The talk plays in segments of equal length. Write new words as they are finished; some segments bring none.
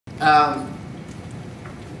The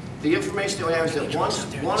information that we have is that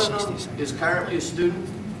one of them is currently a student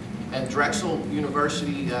at Drexel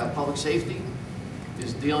University Public Safety,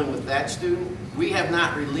 is dealing with that student. We have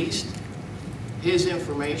not released his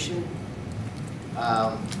information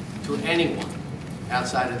to anyone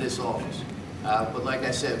outside of this office. But like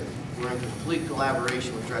I said, we're in complete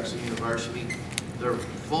collaboration with Drexel University. They're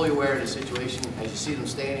fully aware of the situation. As you see them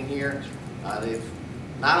standing here, they've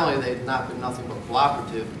not been nothing but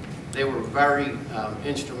cooperative. They were very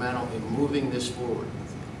instrumental in moving this forward.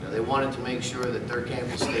 They wanted to make sure that their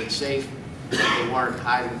campus stayed safe, and that they weren't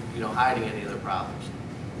hiding any of their problems.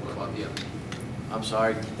 What about the other? I'm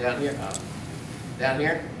sorry, down here? Down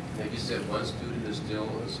here? Now you said one student is still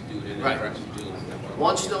a student, right. and Drexel student.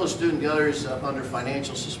 One's still a student, the other is under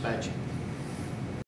financial suspension.